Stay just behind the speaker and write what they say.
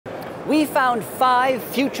we found 5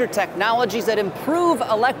 future technologies that improve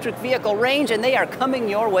electric vehicle range, and they are coming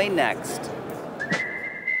your way next.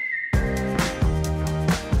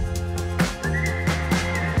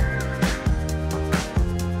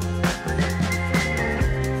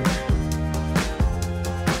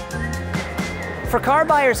 For car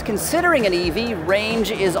buyers considering an EV,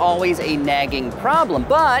 range is always a nagging problem,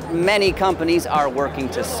 but many companies are working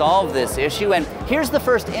to solve this issue, and here's the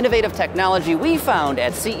first innovative technology we found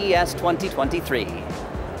at CES 2023.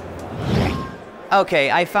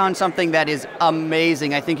 Okay, I found something that is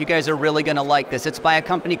amazing. I think you guys are really gonna like this. It's by a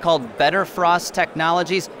company called Betterfrost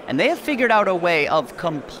Technologies, and they have figured out a way of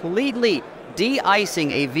completely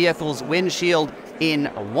de-icing a vehicle's windshield in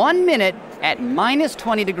 1 minute at minus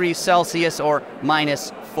 20 degrees Celsius or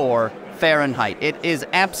minus 4 Fahrenheit. It is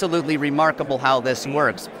absolutely remarkable how this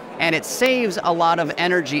works. And it saves a lot of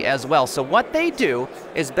energy as well. So what they do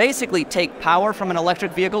is basically take power from an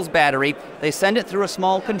electric vehicle's battery, they send it through a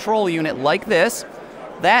small control unit like this,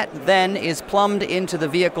 that then is plumbed into the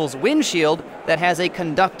vehicle's windshield that has a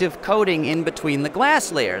conductive coating in between the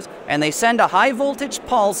glass layers. And they send a high voltage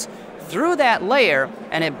pulse through that layer,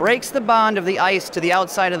 and it breaks the bond of the ice to the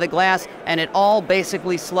outside of the glass, and it all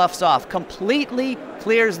basically sloughs off. Completely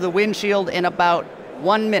clears the windshield in about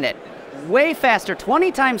 1 minute. Way faster,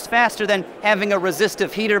 20 times faster than having a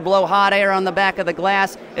resistive heater blow hot air on the back of the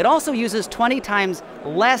glass. It also uses 20 times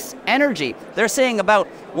less energy. They're saying about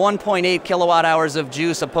 1.8 kilowatt hours of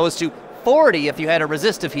juice opposed to 40 if you had a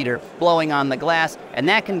resistive heater blowing on the glass, and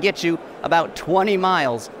that can get you about 20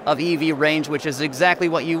 miles of EV range, which is exactly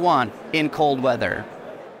what you want in cold weather.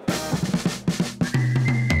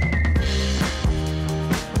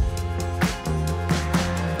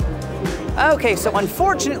 Okay, so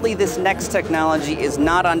unfortunately this next technology is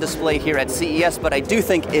not on display here at CES, but I do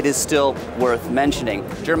think it is still worth mentioning.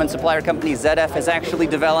 German supplier company ZF has actually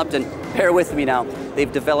developed, and bear with me now,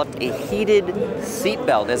 they've developed a heated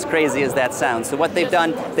seatbelt, as crazy as that sounds. So what they've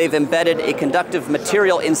done, they've embedded a conductive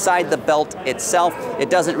material inside the belt itself. It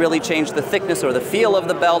doesn't really change the thickness or the feel of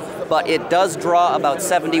the belt, but it does draw about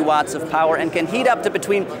 70 watts of power and can heat up to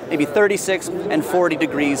between maybe 36 and 40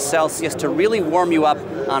 degrees Celsius to really warm you up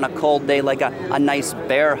on a cold day, like a nice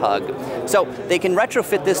bear hug. So they can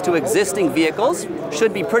retrofit this to existing vehicles,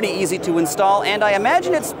 should be pretty easy to install, and I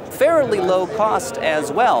imagine it's fairly low cost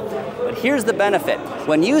as well. But here's the benefit.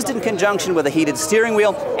 When used in conjunction with a heated steering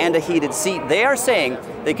wheel and a heated seat, they are saying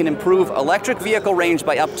they can improve electric vehicle range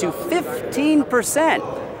by up to 15%.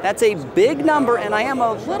 That's a big number, and I am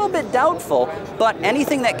a little bit doubtful, but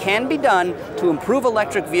anything that can be done to improve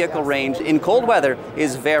electric vehicle range in cold weather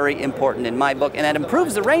is very important in my book, and that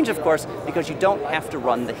improves the range, of course, because you don't have to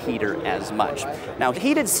run the heater as much. Now,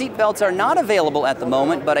 heated seat belts are not available at the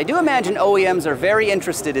moment, but I do imagine OEMs are very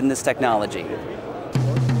interested in this technology.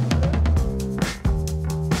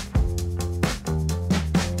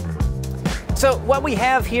 So what we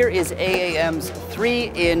have here is AAM's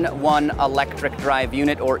 3-in-1 electric drive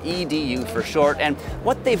unit, or EDU for short, and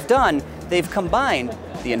what they've done, they've combined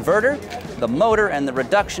the inverter, the motor, and the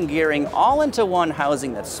reduction gearing all into one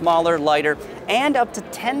housing that's smaller, lighter, and up to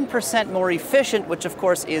 10% more efficient, which of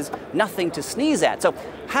course is nothing to sneeze at. So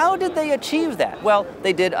how did they achieve that? Well,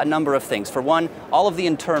 they did a number of things. For one, all of the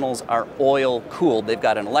internals are oil cooled. They've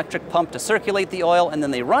got an electric pump to circulate the oil, and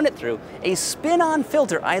then they run it through a spin-on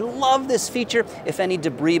filter. I love this feature. If any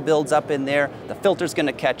debris builds up in there, the filter's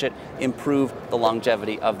gonna catch it, improve the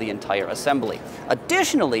longevity of the entire assembly.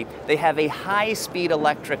 Additionally, they have a high-speed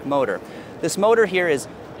electric motor. This motor here is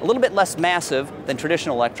a little bit less massive than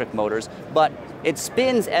traditional electric motors, but it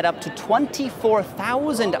spins at up to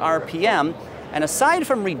 24,000 RPM, and aside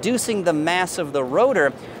from reducing the mass of the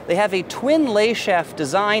rotor, they have a twin lay shaft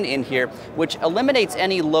design in here, which eliminates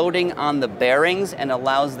any loading on the bearings and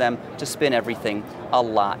allows them to spin everything a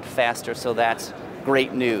lot faster, so that's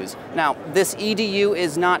great news. Now, this EDU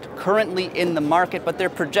is not currently in the market, but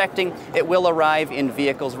they're projecting it will arrive in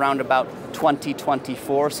vehicles around about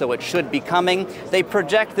 2024, so it should be coming. They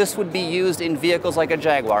project this would be used in vehicles like a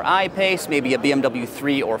Jaguar I-Pace, maybe a BMW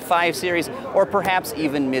 3 or 5 Series, or perhaps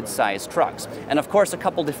even mid-size trucks. And of course, a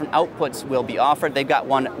couple different outputs will be offered. They've got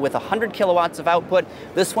one with 100 kilowatts of output.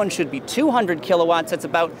 This one should be 200 kilowatts. That's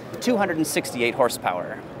about 268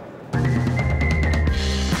 horsepower.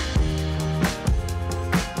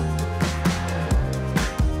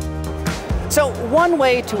 So one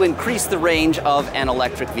way to increase the range of an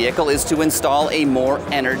electric vehicle is to install a more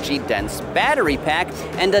energy-dense battery pack,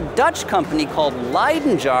 and a Dutch company called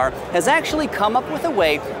LeydenJar has actually come up with a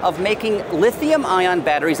way of making lithium-ion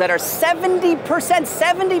batteries that are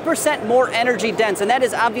 70% more energy-dense, and that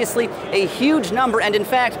is obviously a huge number, and in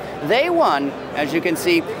fact, they won, as you can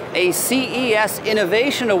see, a CES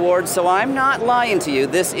Innovation Award, so I'm not lying to you.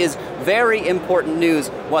 This is very important news,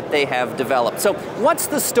 what they have developed. So what's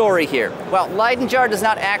the story here? Well, LeydenJar does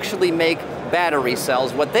not actually make battery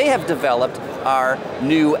cells. What they have developed are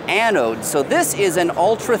new anodes. So this is an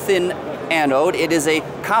ultra-thin anode. It is a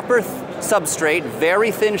copper substrate,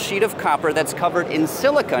 very thin sheet of copper that's covered in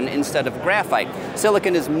silicon instead of graphite.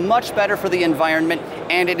 Silicon is much better for the environment,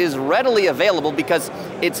 and it is readily available because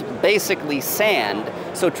it's basically sand.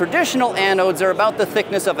 So traditional anodes are about the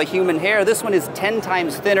thickness of a human hair. This one is 10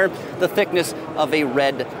 times thinner, the thickness of a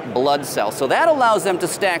red blood cell. So that allows them to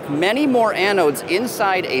stack many more anodes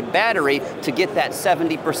inside a battery to get that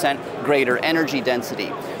 70% greater energy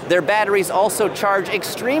density. Their batteries also charge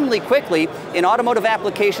extremely quickly. In automotive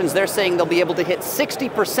applications, they're saying they'll be able to hit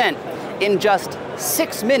 60% in just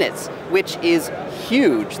 6 minutes, which is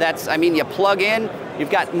huge. That's, I mean, you plug in, you've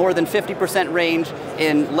got more than 50% range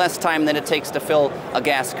in less time than it takes to fill a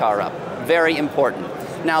gas car up. Very important.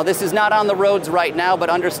 Now, this is not on the roads right now, but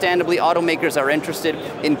understandably, automakers are interested,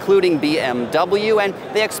 including BMW, and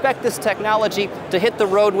they expect this technology to hit the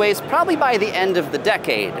roadways probably by the end of the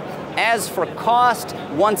decade. As for cost,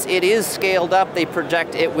 once it is scaled up, they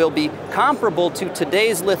project it will be comparable to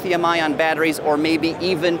today's lithium-ion batteries or maybe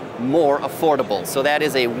even more affordable. So that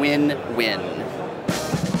is a win-win.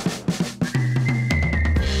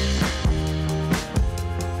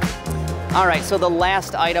 All right, so the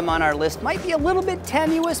last item on our list might be a little bit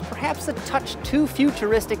tenuous, perhaps a touch too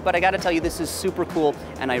futuristic, but I gotta tell you, this is super cool,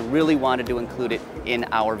 and I really wanted to include it in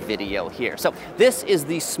our video here. So this is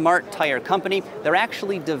the Smart Tire Company. They're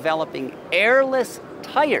actually developing airless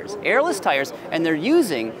tires, and they're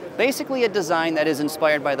using basically a design that is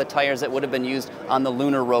inspired by the tires that would have been used on the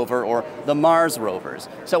Lunar rover or the Mars rovers.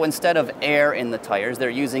 So instead of air in the tires, they're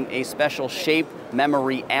using a special shape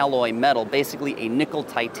memory alloy metal, basically a nickel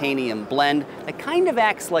titanium blend that kind of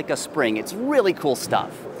acts like a spring. It's really cool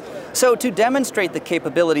stuff. So to demonstrate the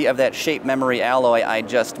capability of that shape memory alloy I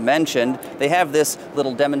just mentioned, they have this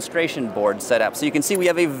little demonstration board set up. So you can see we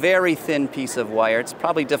have a very thin piece of wire. It's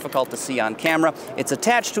probably difficult to see on camera. It's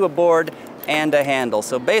attached to a board and a handle.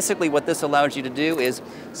 So basically what this allows you to do is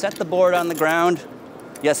set the board on the ground,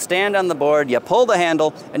 you stand on the board, you pull the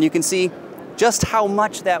handle, and you can see just how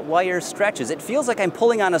much that wire stretches. It feels like I'm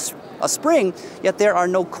pulling on a spring, yet there are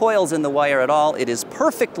no coils in the wire at all. It is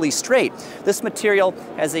perfectly straight. This material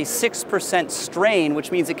has a 6% strain,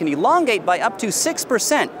 which means it can elongate by up to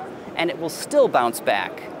 6%, and it will still bounce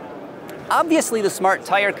back. Obviously, the Smart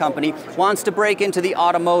Tire Company wants to break into the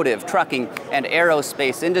automotive, trucking, and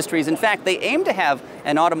aerospace industries. In fact, they aim to have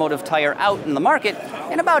an automotive tire out in the market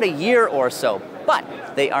in about a year or so, but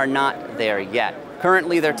they are not there yet.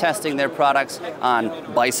 Currently, they're testing their products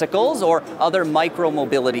on bicycles or other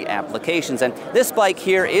micro-mobility applications. And this bike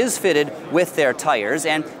here is fitted with their tires.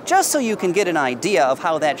 And just so you can get an idea of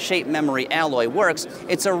how that shape memory alloy works,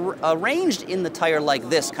 it's arranged in the tire like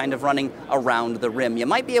this, kind of running around the rim. You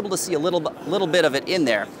might be able to see a little bit of it in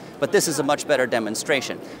there, but this is a much better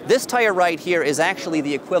demonstration. This tire right here is actually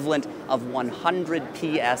the equivalent of 100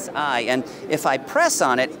 PSI, and if I press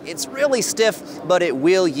on it, it's really stiff, but it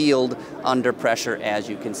will yield under pressure, as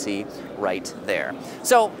you can see right there.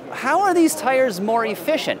 So how are these tires more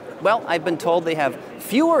efficient? Well, I've been told they have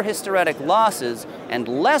fewer hysteretic losses and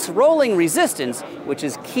less rolling resistance, which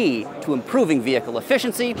is key to improving vehicle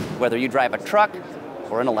efficiency, whether you drive a truck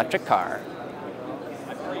or an electric car.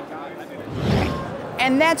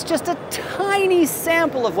 And that's just a tiny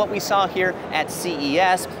sample of what we saw here at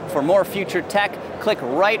CES. For more future tech, click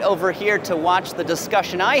right over here to watch the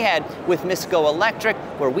discussion I had with Miss Go Electric,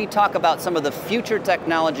 where we talk about some of the future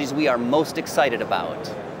technologies we are most excited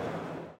about.